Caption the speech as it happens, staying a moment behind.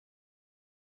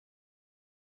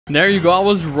There you go. I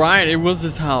was right. It was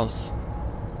this house.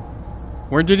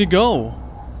 Where did he go?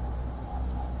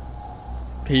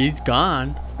 Okay, he's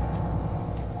gone.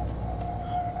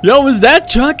 Yo, is that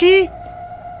Chucky?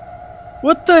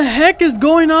 What the heck is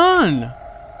going on?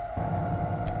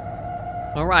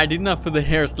 Alright, enough of the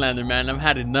hair slander, man. I've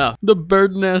had enough. The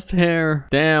bird nest hair.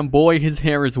 Damn, boy, his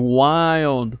hair is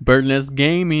wild. Bird nest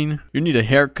gaming. You need a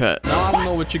haircut. Now, I don't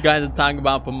know what you guys are talking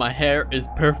about, but my hair is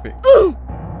perfect.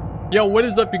 Yo, what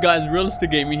is up, you guys?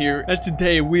 Realistic Gaming here. And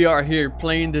today we are here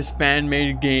playing this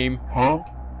fan-made game.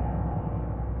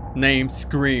 Named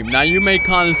Scream. Now you may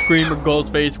call him Scream or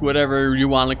Ghostface, whatever you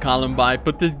want to call him by,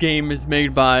 but this game is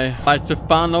made by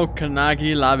Stefano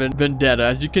Kanagi La Vendetta.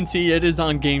 As you can see, it is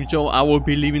on Game Show. I will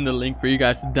be leaving the link for you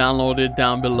guys to download it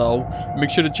down below. Make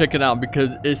sure to check it out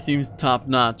because it seems top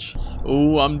notch.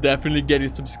 Oh, I'm definitely getting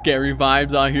some scary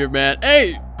vibes out here, man.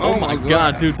 Hey! Oh my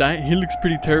god, dude, he looks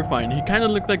pretty terrifying. He kind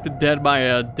of looks like the Dead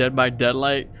by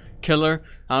Daylight killer.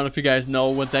 I don't know if you guys know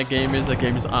what that game is. That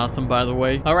game is awesome, by the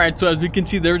way. Alright, so as we can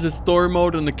see, there's a story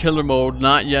mode and a killer mode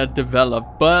not yet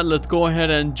developed, but let's go ahead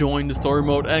and join the story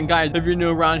mode. And guys, if you're new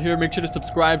around here, make sure to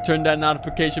subscribe, turn that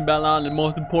notification bell on, and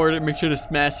most important, make sure to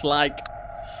smash like.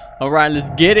 Alright, let's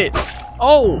get it.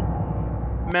 Oh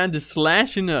man, they're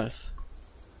slashing us.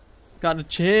 Got the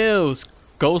chills.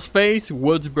 Ghostface,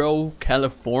 Woodsboro,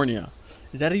 California.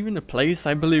 Is that even a place?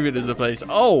 I believe it is a place.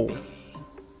 Oh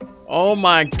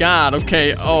my god,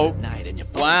 okay. Oh,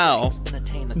 wow.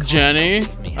 Jenny.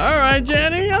 Alright,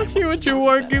 Jenny, I see what you're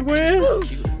working with.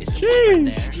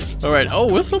 Jeez. Alright, oh,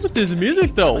 what's up with this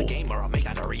music though?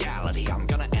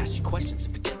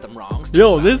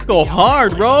 Yo, this go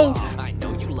hard, bro.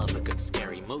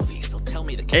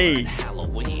 Hey.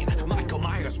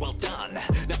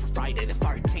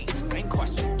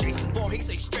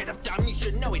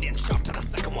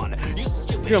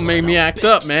 It's gonna make me act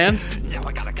up, man.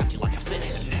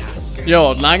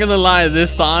 Yo, not gonna lie,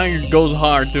 this song goes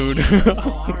hard, dude.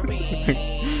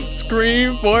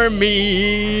 Scream for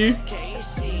me.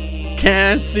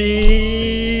 Can't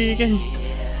see.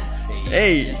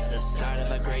 Hey.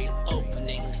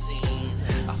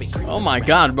 Oh my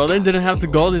god, bro, they didn't have to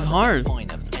go this hard.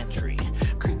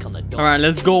 Alright,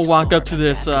 let's go walk up to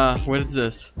this. What is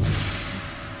this?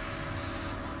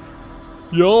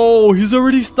 Yo, he's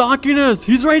already stalking us.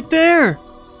 He's right there.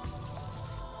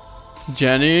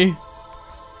 Jenny.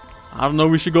 I don't know,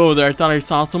 we should go over there. I thought I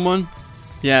saw someone.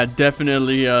 Yeah,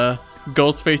 definitely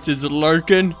Ghostface is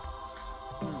lurking.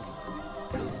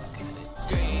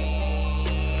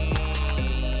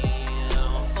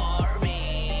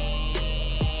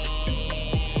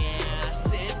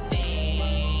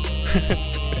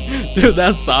 Dude,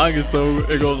 that song is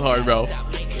it goes hard, bro.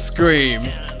 Scream.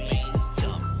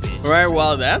 Alright,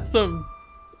 well, that's some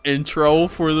intro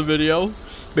for the video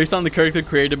based on the character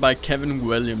created by Kevin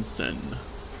Williamson.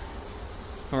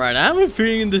 Alright, I have a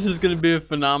feeling this is going to be a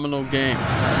phenomenal game.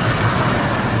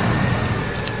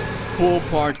 Pool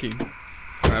parking.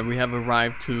 Alright, we have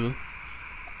arrived to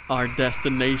our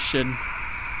destination,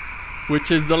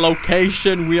 which is the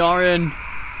location we are in.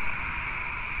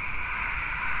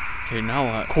 Okay,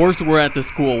 now what? Of course we're at the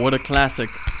school. What a classic.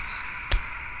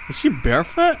 Is she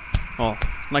barefoot? Oh,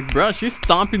 like, bro, she's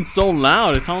stomping so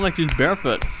loud. It sounds like she's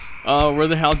barefoot. Where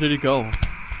the hell did he go?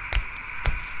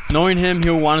 Knowing him,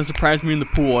 he'll want to surprise me in the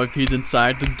pool. If he's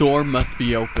inside, the door must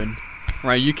be open.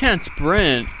 Right, you can't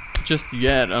sprint just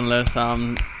yet unless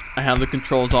I have the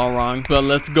controls all wrong. But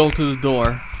let's go to the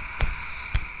door.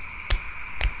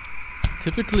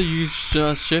 Typically you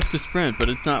just shift to sprint, but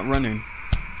it's not running.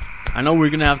 I know we're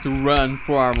gonna have to run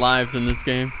for our lives in this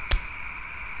game.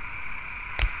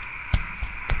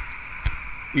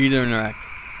 Either interact.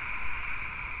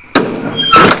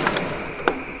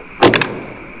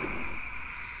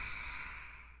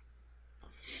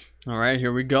 Alright,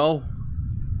 here we go.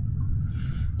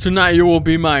 Tonight you will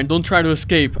be mine. Don't try to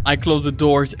escape. I close the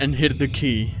doors and hit the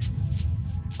key.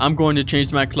 I'm going to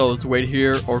change my clothes. Wait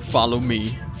here or follow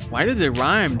me. Why did they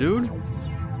rhyme, dude?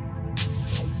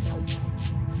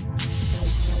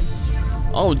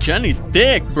 Oh, Jenny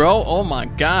thick, bro. Oh my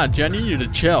god, Jenny, you need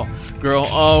to chill. Girl,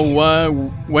 oh,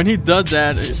 when he does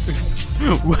that...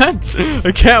 What?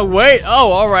 I can't wait.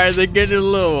 Oh, alright, they get it a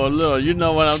little. You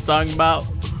know what I'm talking about.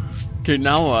 Okay,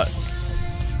 now what?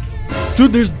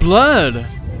 Dude, there's blood.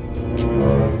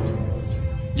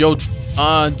 Yo,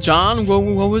 John,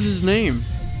 what was his name?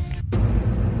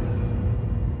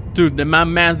 Dude, my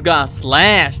man's got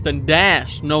slashed and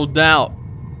dashed, no doubt.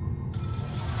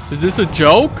 Is this a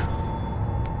joke?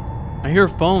 I hear a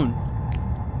phone.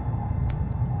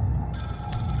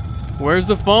 Where's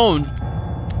the phone?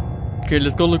 Okay,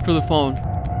 let's go look for the phone.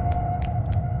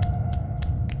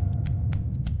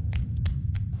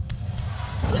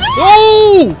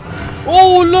 Oh!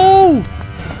 Oh no!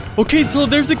 Okay, so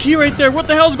there's the key right there. What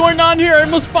the hell's going on here? I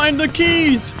must find the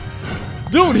keys.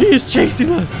 Dude, he is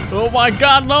chasing us. Oh my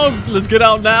god, no. Let's get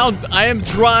out now. I am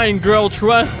trying, girl.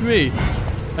 Trust me.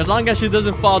 As long as she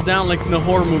doesn't fall down like in the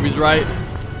horror movies, right?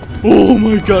 Oh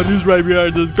my god, he's right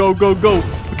behind us. Go, go, go.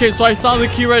 Okay, so I saw the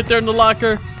key right there in the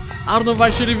locker. I don't know if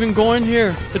I should even go in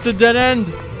here. It's a dead end.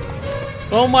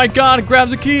 Oh my god, grab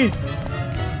the key.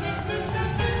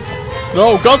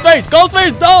 No, Ghostface,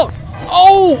 Ghostface, don't.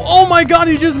 Oh my god,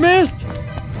 he just missed.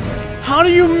 How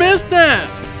do you miss that?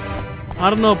 I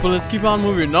don't know, but let's keep on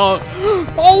moving. No.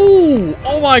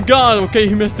 Oh my god. Okay,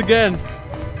 he missed again.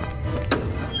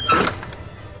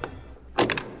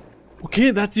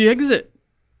 Okay, that's the exit.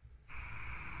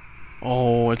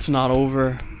 Oh, it's not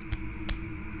over.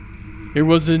 It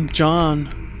wasn't John.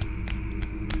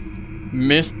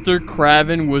 Mr.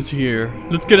 Craven was here.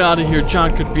 Let's get out of here.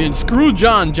 John could be in. Screw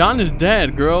John. John is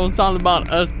dead, girl. It's all about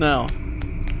us now.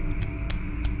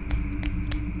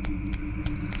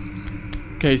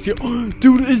 Okay, see, oh,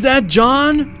 dude, is that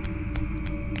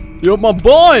John? Yo, my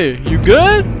boy, you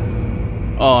good?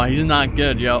 Oh, he's not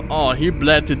good, yo. Oh, he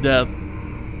bled to death.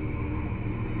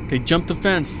 Okay, jump the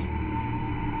fence.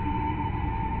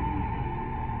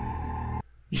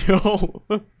 Yo,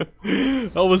 I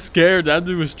was scared. That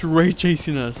dude was straight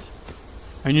chasing us.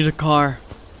 I need a car.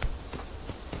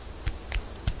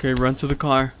 Okay, run to the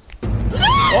car.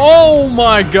 Oh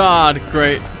my god,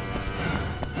 great.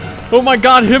 Oh my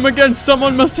god, him again.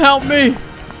 Someone must help me.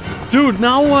 Dude,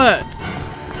 now what?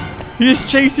 He is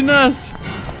chasing us.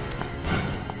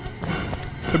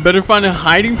 I better find a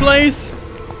hiding place.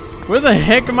 Where the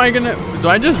heck am I gonna... Do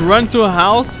I just run to a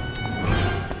house?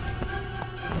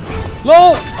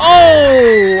 No!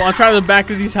 Oh! I'll try the back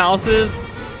of these houses.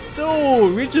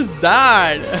 Dude, we just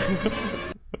died.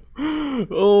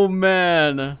 Oh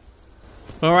man.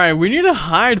 Alright, we need to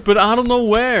hide, but I don't know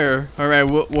where. Alright,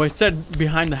 well, it said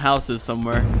behind the houses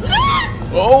somewhere.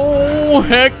 Oh,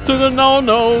 heck to the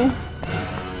no-no.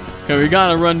 Okay, we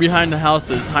gotta run behind the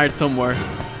houses, hide somewhere.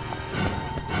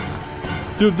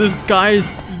 Dude, this guy is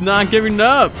not giving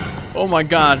up. Oh my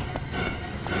god.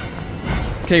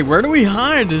 Okay, where do we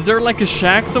hide? Is there like a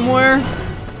shack somewhere?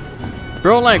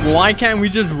 Bro, like, why can't we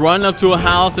just run up to a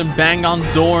house and bang on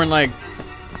the door and like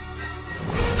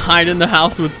hide in the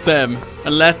house with them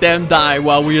and let them die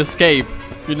while we escape?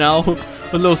 You know,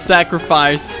 a little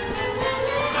sacrifice.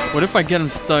 What if I get him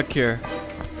stuck here?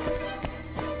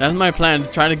 That's my plan,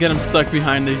 to try to get him stuck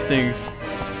behind these things.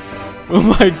 Oh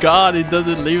my god, he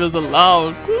doesn't leave us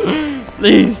alone.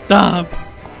 Please stop.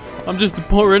 I'm just a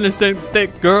poor innocent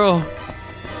thick girl.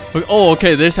 Oh,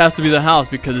 okay, this has to be the house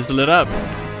because it's lit up.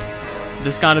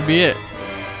 This gotta be it.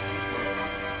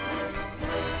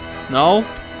 No?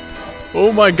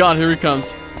 Oh my god, here he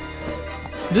comes.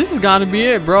 This has gotta be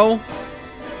it, bro.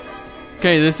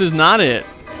 Okay, this is not it.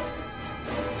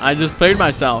 I just played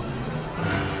myself.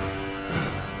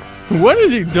 What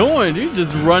is he doing? He's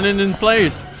just running in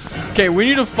place. Okay, we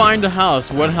need to find a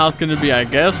house. What house can it be? I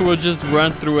guess we'll just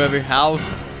run through every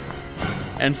house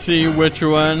and see which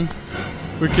one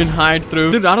we can hide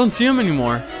through. Dude, I don't see him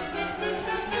anymore.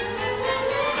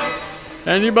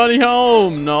 Anybody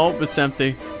home? Nope, it's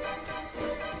empty.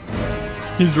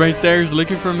 He's right there. He's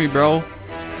looking for me, bro.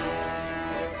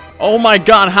 Oh my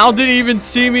god, how did he even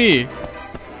see me?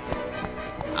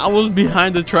 I was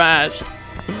behind the trash.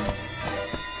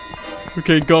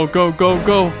 Okay, go, go, go,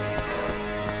 go.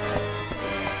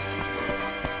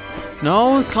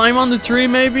 No, climb on the tree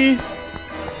maybe?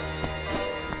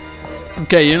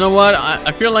 Okay, you know what?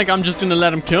 I feel like I'm just gonna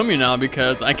let him kill me now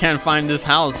because I can't find this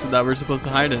house that we're supposed to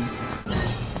hide in.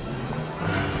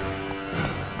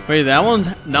 Wait, that one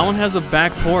has a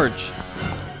back porch.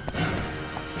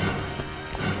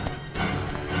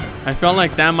 I felt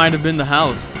like that might have been the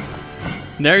house.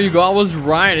 There you go, I was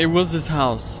right, it was this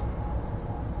house.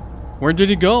 Where did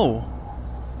he go?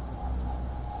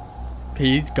 Okay,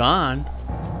 he's gone.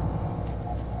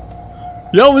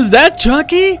 Yo, is that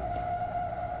Chucky?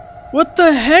 What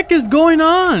the heck is going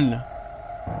on?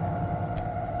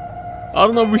 I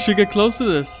don't know if we should get close to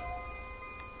this.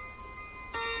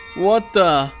 What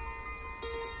the?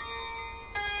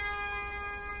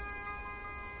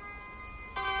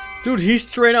 Dude, he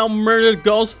straight out murdered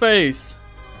Ghostface.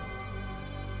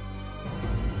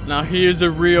 Now he is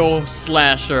a real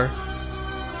slasher.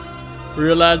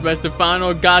 Realized by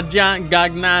Stefano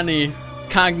Gagnani.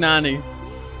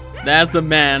 That's the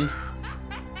man.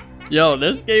 Yo,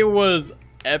 this game was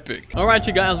epic. Alright,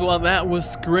 you guys, well, that was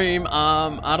Scream.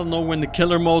 I don't know when the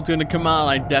killer mode's gonna come out.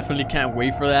 I definitely can't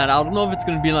wait for that. I don't know if it's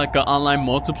gonna be like an online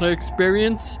multiplayer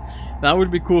experience. That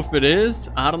would be cool if it is.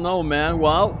 I don't know, man.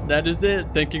 Well, that is it.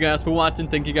 Thank you guys for watching.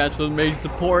 Thank you guys for the amazing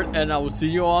support, and I will see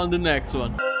you all in the next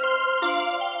one.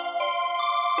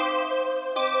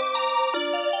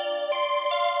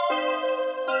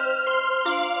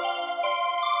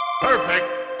 Perfect,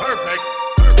 perfect.